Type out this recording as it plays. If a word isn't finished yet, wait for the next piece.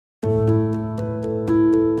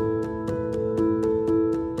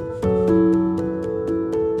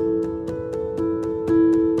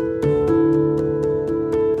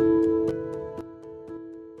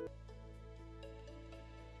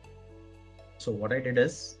So what I did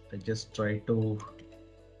is I just tried to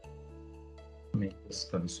make this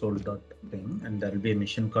console dot thing, and there will be a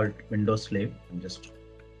mission called Windows Slave. I'm just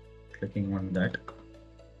clicking on that.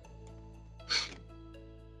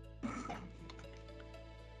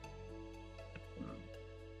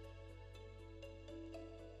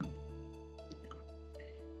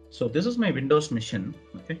 So this is my Windows mission.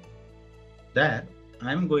 Okay, there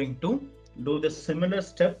I'm going to do the similar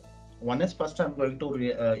step. One is first I'm going to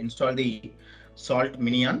install the Salt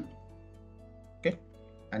Minion. Okay,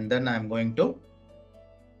 and then I'm going to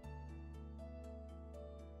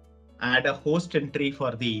add a host entry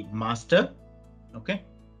for the master. Okay,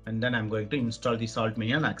 and then I'm going to install the Salt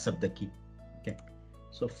Minion, accept the key. Okay,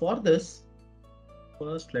 so for this,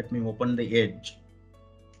 first let me open the Edge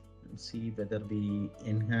and see whether the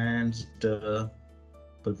enhanced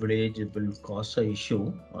privilege will cause an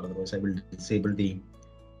issue, or otherwise I will disable the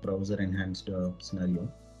browser enhanced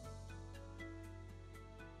scenario.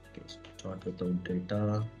 Okay, start without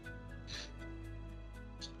data.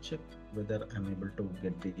 Let's check whether I'm able to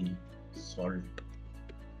get the Salt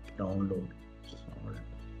download. Salt.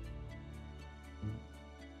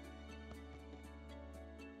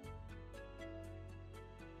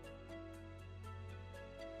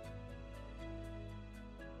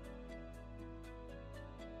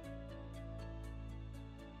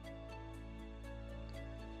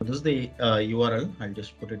 So this is the URL. I'll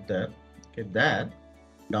just put it there. Okay, there.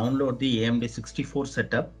 Download the AMD 64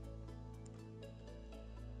 setup.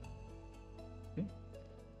 Okay.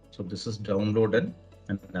 So this is downloaded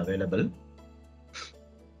and available.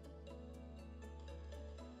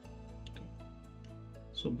 Okay.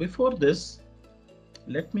 So before this,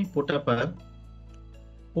 let me put up a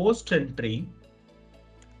host entry.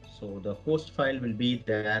 So the host file will be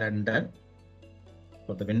there, and then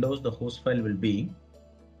for the Windows, the host file will be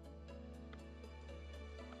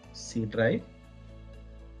C drive,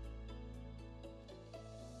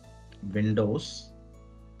 Windows,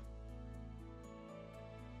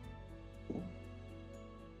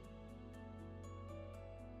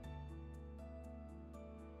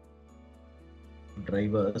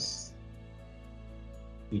 drivers,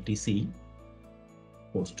 etc,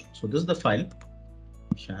 host. So this is the file.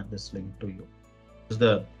 Share this link to you. This is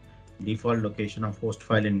the default location of host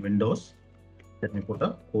file in Windows. Let me put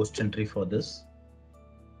a host entry for this.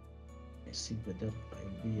 Let's see whether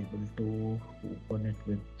I'll be able to open it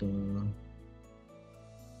with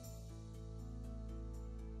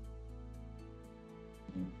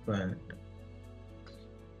Notepad.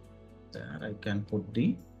 There I can put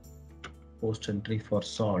the host entry for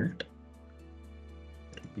Salt.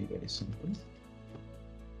 It will be very simple.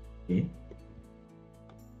 Okay.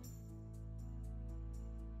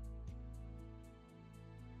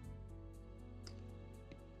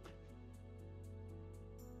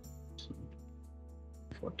 So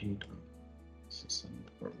 48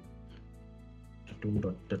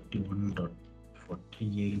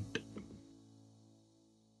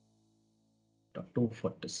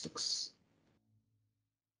 2.31.48.246.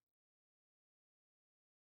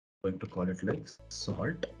 Going to call it like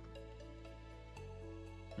Salt.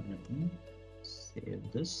 And let me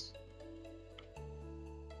save this.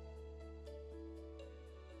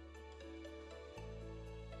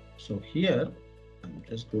 So here I'm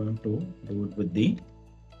just going to do it with the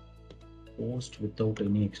host without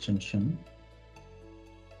any extension.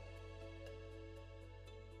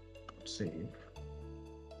 Save.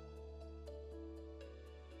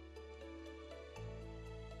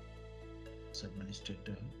 As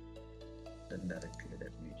administrator, then directly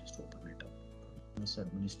let me just open it up as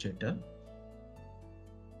administrator.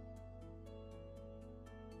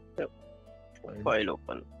 Yep. File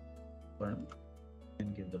open.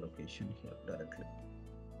 And give the location here directly.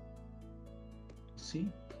 See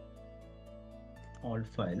all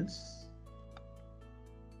files.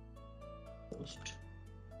 Host.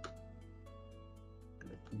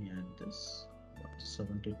 Let me add this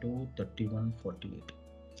 72.31.48.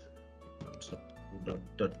 So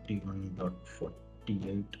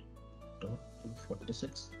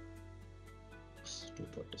 31.48.246.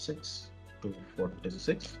 246.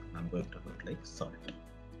 I'm going to put like Salt.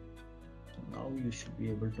 So now you should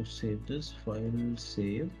be able to save this file.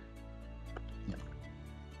 Save. Yeah.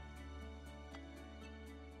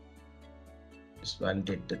 Just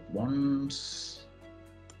validate it once.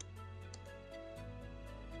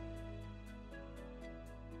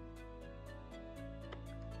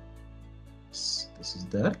 This is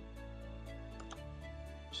there.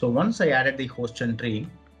 So once I added the host entry,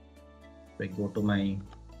 I go to my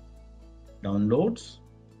downloads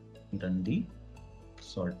and run the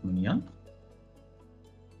Salt Minion.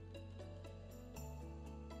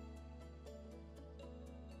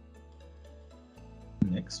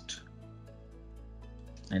 Next,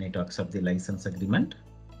 I need to accept the license agreement.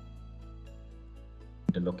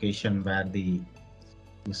 The location where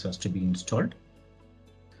this has to be installed.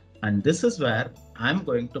 And this is where I'm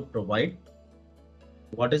going to provide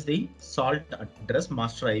what is the salt address,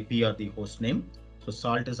 master IP or the host name. So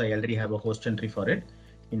salt is, I already have a host entry for it.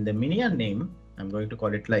 In the Minion name, I'm going to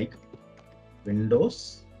call it like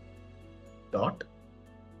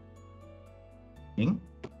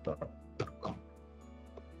windows.training.com.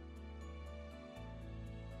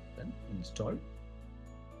 Then install.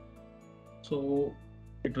 So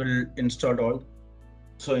it will install all.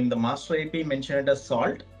 So in the master IP, mention it as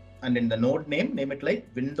salt, and in the node name it like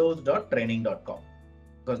windows.training.com,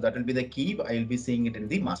 because that will be the key. I will be seeing it in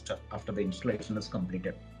the master after the installation is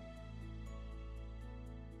completed.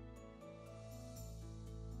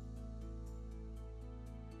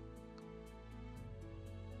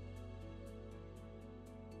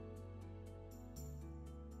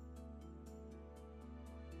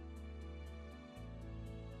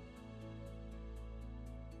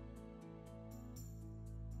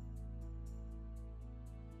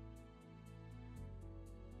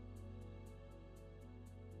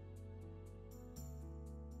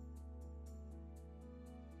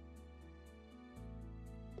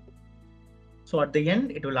 So at the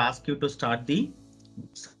end, it will ask you to start the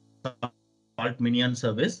Salt Minion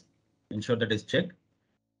service. Ensure that is checked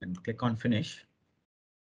and click on finish.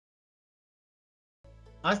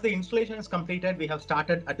 As the installation is completed, we have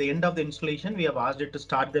started at the end of the installation. We have asked it to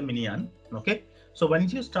start the Minion. Okay. So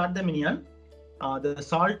once you start the Minion, the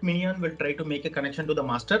Salt Minion will try to make a connection to the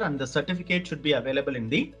master, and the certificate should be available in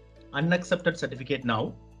the unaccepted certificate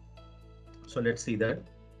now. So let's see that.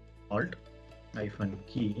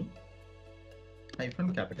 Alt-key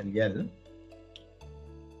 -L.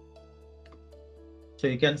 So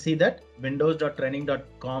you can see that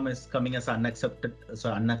windows.training.com is coming as unaccepted.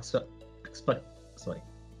 So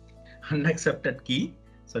unaccepted key.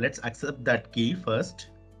 So let's accept that key first.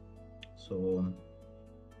 So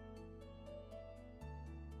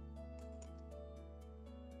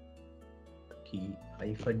key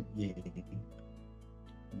 -A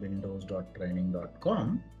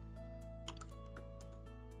windows.training.com.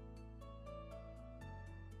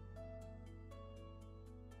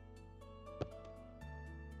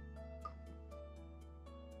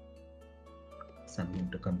 So I'm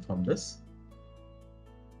going to confirm this.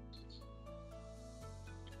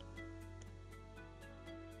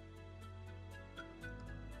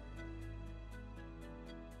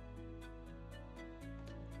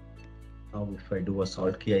 Now if I do a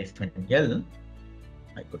salt key -L,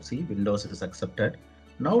 I could see Windows is accepted.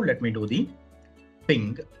 Now let me do the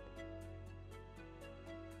ping.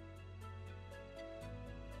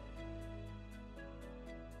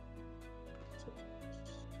 So,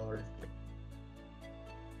 salt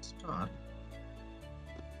star.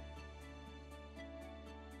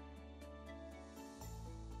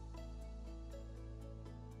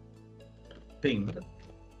 Ping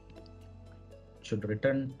should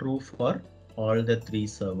return true for all the 3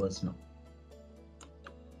 servers now.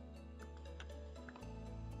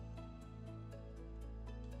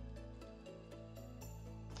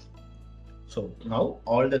 So now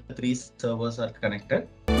all the 3 servers are connected.